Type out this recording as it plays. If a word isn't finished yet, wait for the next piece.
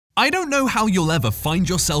I don't know how you'll ever find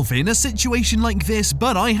yourself in a situation like this,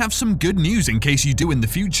 but I have some good news in case you do in the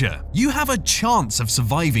future. You have a chance of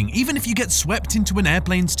surviving even if you get swept into an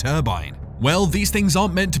airplane's turbine. Well, these things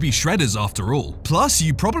aren't meant to be shredders after all. Plus,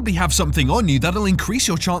 you probably have something on you that'll increase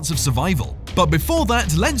your chance of survival. But before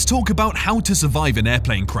that, let's talk about how to survive an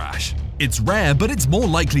airplane crash. It's rare, but it's more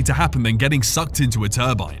likely to happen than getting sucked into a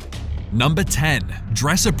turbine. Number 10.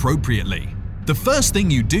 Dress appropriately. The first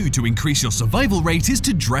thing you do to increase your survival rate is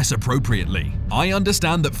to dress appropriately. I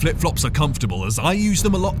understand that flip-flops are comfortable as I use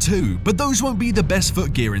them a lot too, but those won't be the best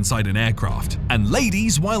footgear inside an aircraft. And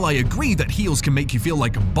ladies, while I agree that heels can make you feel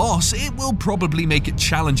like a boss, it will probably make it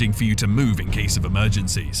challenging for you to move in case of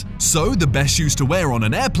emergencies. So the best shoes to wear on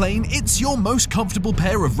an airplane, it's your most comfortable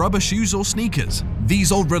pair of rubber shoes or sneakers.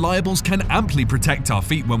 These old reliables can amply protect our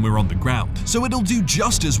feet when we're on the ground, so it'll do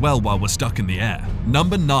just as well while we're stuck in the air.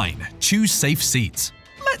 Number 9. Choose safe seats.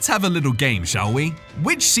 Let's have a little game, shall we?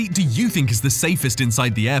 Which seat do you think is the safest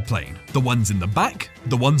inside the airplane? The ones in the back?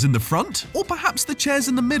 The ones in the front? Or perhaps the chairs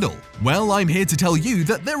in the middle? Well, I'm here to tell you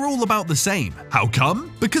that they're all about the same. How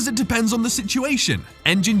come? Because it depends on the situation.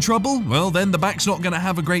 Engine trouble? Well, then the back's not gonna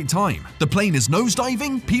have a great time. The plane is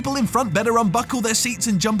nosediving? People in front better unbuckle their seats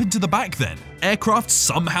and jump into the back then. Aircraft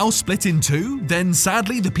somehow split in two? Then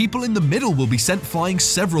sadly, the people in the middle will be sent flying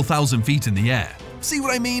several thousand feet in the air. See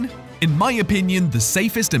what I mean? In my opinion, the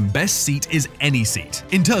safest and best seat is any seat.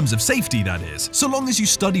 In terms of safety, that is, so long as you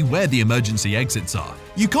study where the emergency exits are.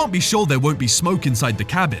 You can't be sure there won't be smoke inside the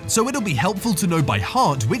cabin, so it'll be helpful to know by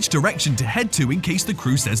heart which direction to head to in case the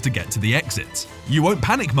crew says to get to the exits. You won't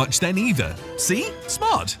panic much then either. See?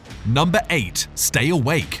 Smart. Number 8. Stay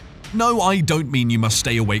awake. No, I don't mean you must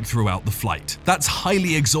stay awake throughout the flight. That's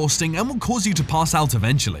highly exhausting and will cause you to pass out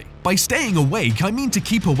eventually. By staying awake, I mean to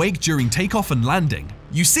keep awake during takeoff and landing.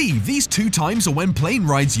 You see, these two times are when plane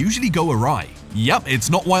rides usually go awry. Yep, it's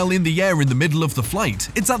not while in the air in the middle of the flight,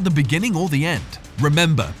 it's at the beginning or the end.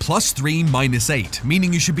 Remember, +3 -8,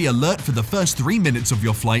 meaning you should be alert for the first 3 minutes of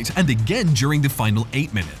your flight and again during the final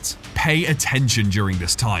 8 minutes. Pay attention during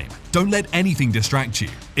this time. Don't let anything distract you.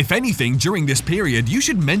 If anything, during this period, you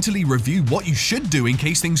should mentally review what you should do in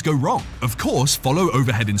case things go wrong. Of course, follow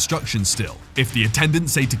overhead instructions still. If the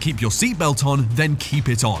attendants say to keep your seatbelt on, then keep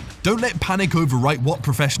it on. Don't let panic overwrite what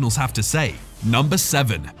professionals have to say. Number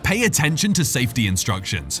 7. Pay attention to safety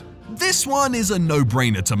instructions. This one is a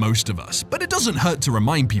no-brainer to most of us, but it doesn't hurt to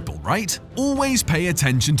remind people, right? Always pay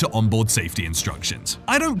attention to onboard safety instructions.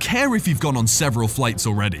 I don't care if you've gone on several flights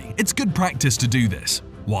already, it's good practice to do this.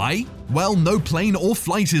 Why? Well, no plane or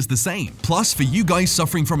flight is the same. Plus, for you guys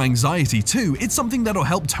suffering from anxiety too, it's something that'll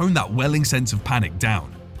help tone that welling sense of panic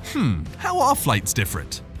down. How are flights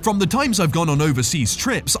different? From the times I've gone on overseas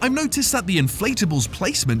trips, I've noticed that the inflatable's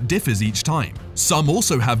placement differs each time. Some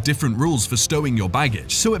also have different rules for stowing your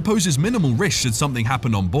baggage, so it poses minimal risk should something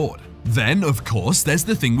happen on board. Then, of course, there's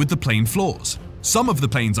the thing with the plane floors. Some of the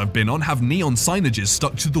planes I've been on have neon signages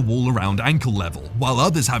stuck to the wall around ankle level, while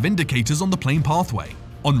others have indicators on the plane pathway.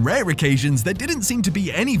 On rare occasions, there didn't seem to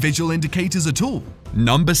be any visual indicators at all.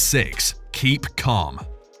 Number 6. Keep calm.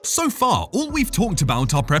 So far, all we've talked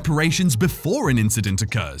about are preparations before an incident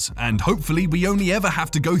occurs, and hopefully we only ever have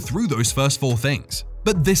to go through those first 4 things.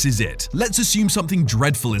 But this is it. Let's assume something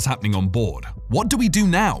dreadful is happening on board. What do we do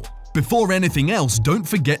now? Before anything else, don't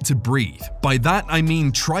forget to breathe. By that, I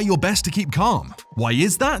mean try your best to keep calm. Why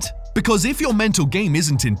is that? Because if your mental game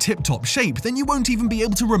isn't in tip-top shape, then you won't even be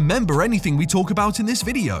able to remember anything we talk about in this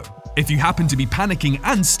video. If you happen to be panicking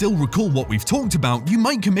and still recall what we've talked about, you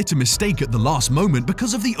might commit a mistake at the last moment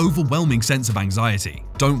because of the overwhelming sense of anxiety.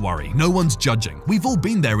 Don't worry, no one's judging. We've all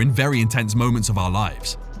been there in very intense moments of our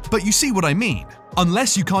lives. But you see what I mean?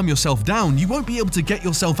 Unless you calm yourself down, you won't be able to get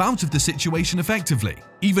yourself out of the situation effectively.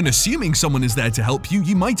 Even assuming someone is there to help you,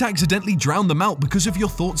 you might accidentally drown them out because of your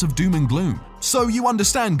thoughts of doom and gloom. So you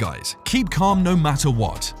understand, guys. Keep calm no matter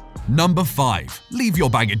what. Number 5. Leave your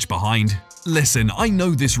baggage behind. Listen, I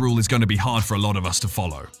know this rule is going to be hard for a lot of us to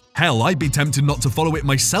follow. Hell, I'd be tempted not to follow it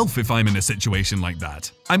myself if I'm in a situation like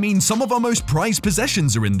that. I mean, some of our most prized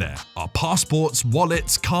possessions are in there. Our passports,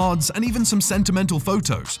 wallets, cards, and even some sentimental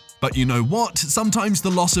photos. But you know what? Sometimes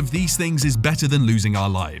the loss of these things is better than losing our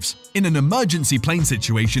lives. In an emergency plane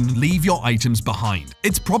situation, leave your items behind.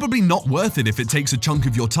 It's probably not worth it if it takes a chunk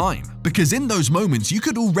of your time, because in those moments you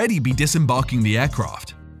could already be disembarking the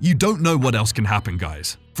aircraft. You don't know what else can happen,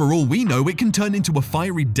 guys. For all we know, it can turn into a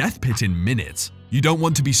fiery death pit in minutes. You don't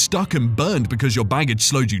want to be stuck and burned because your baggage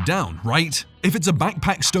slowed you down, right? If it's a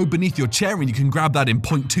backpack stowed beneath your chair and you can grab that in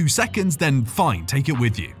 0.2 seconds, then fine, take it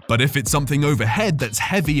with you. But if it's something overhead that's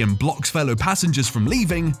heavy and blocks fellow passengers from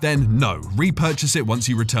leaving, then no, repurchase it once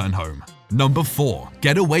you return home. Number 4.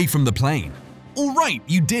 Get away from the plane. Alright,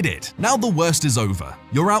 you did it. Now the worst is over.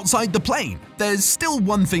 You're outside the plane. There's still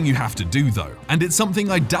one thing you have to do though, and it's something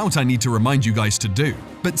I doubt I need to remind you guys to do.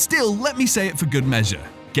 But still, let me say it for good measure.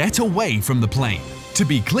 Get away from the plane. To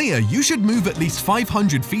be clear, you should move at least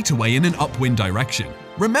 500 feet away in an upwind direction.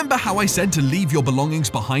 Remember how I said to leave your belongings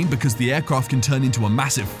behind because the aircraft can turn into a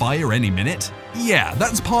massive fire any minute? Yeah,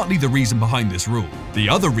 that's partly the reason behind this rule. The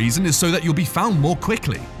other reason is so that you'll be found more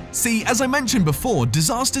quickly. See, as I mentioned before,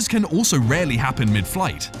 disasters can also rarely happen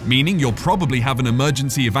mid-flight, meaning you'll probably have an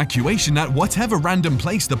emergency evacuation at whatever random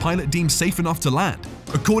place the pilot deems safe enough to land.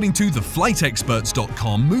 According to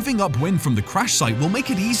theflightexperts.com, moving upwind from the crash site will make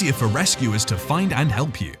it easier for rescuers to find and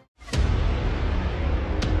help you.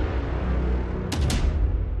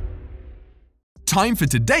 Time for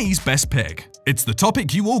today's best pick. It's the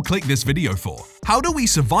topic you all clicked this video for. How do we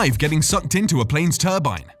survive getting sucked into a plane's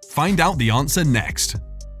turbine? Find out the answer next.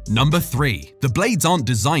 Number 3. The blades aren't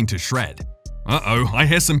designed to shred. Uh-oh, I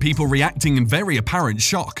hear some people reacting in very apparent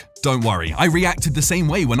shock. Don't worry, I reacted the same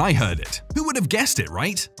way when I heard it. Who would have guessed it,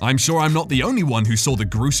 right? I'm sure I'm not the only one who saw the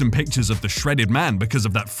gruesome pictures of the shredded man because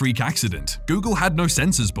of that freak accident. Google had no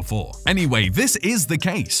sensors before. Anyway, this is the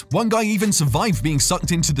case. One guy even survived being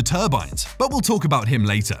sucked into the turbines, but we'll talk about him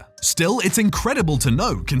later. Still, it's incredible to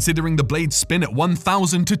know considering the blades spin at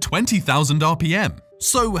 1,000 to 20,000 RPM.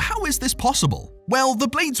 So how is this possible? Well, the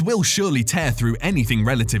blades will surely tear through anything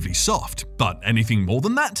relatively soft, but anything more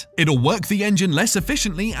than that? It'll work the engine less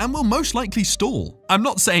efficiently and will most likely stall. I'm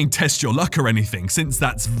not saying test your luck or anything, since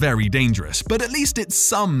that's very dangerous, but at least it's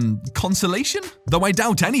some consolation? Though I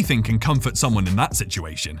doubt anything can comfort someone in that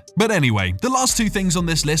situation. But anyway, the last 2 things on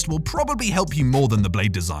this list will probably help you more than the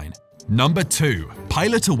blade design. Number 2.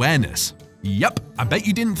 Pilot awareness. Yep, I bet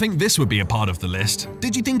you didn't think this would be a part of the list.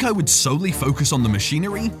 Did you think I would solely focus on the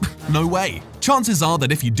machinery? No way. Chances are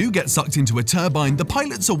that if you do get sucked into a turbine, the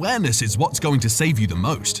pilot's awareness is what's going to save you the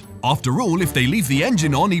most. After all, if they leave the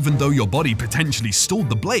engine on even though your body potentially stalled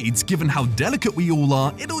the blades, given how delicate we all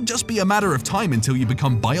are, it'll just be a matter of time until you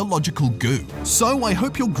become biological goo. So I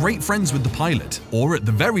hope you're great friends with the pilot. Or at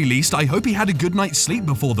the very least, I hope he had a good night's sleep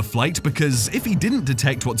before the flight, because if he didn't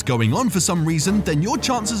detect what's going on for some reason, then your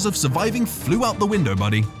chances of surviving flew out the window,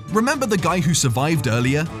 buddy. Remember the guy who survived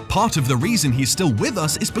earlier? Part of the reason he's still with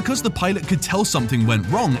us is because the pilot could tell something went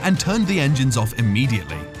wrong and turned the engines off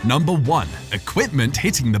immediately. Number 1. Equipment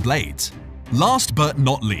hitting the blades. Last but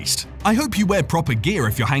not least, I hope you wear proper gear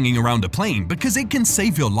if you're hanging around a plane because it can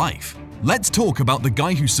save your life. Let's talk about the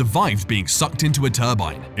guy who survived being sucked into a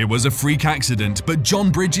turbine. It was a freak accident, but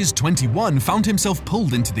John Bridges, 21, found himself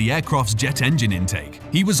pulled into the aircraft's jet engine intake.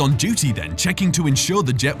 He was on duty then, checking to ensure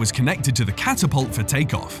the jet was connected to the catapult for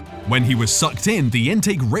takeoff. When he was sucked in, the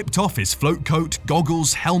intake ripped off his float coat,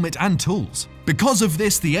 goggles, helmet, and tools. Because of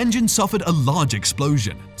this, the engine suffered a large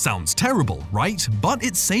explosion. Sounds terrible, right? But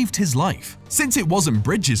it saved his life. Since it wasn't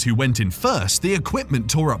Bridges who went in first, the equipment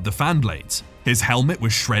tore up the fan blades. His helmet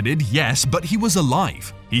was shredded, yes, but he was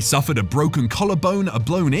alive. He suffered a broken collarbone, a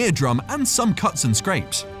blown eardrum, and some cuts and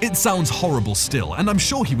scrapes. It sounds horrible still, and I'm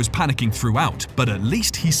sure he was panicking throughout, but at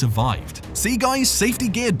least he survived. See guys, safety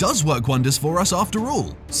gear does work wonders for us after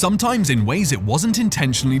all, sometimes in ways it wasn't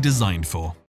intentionally designed for.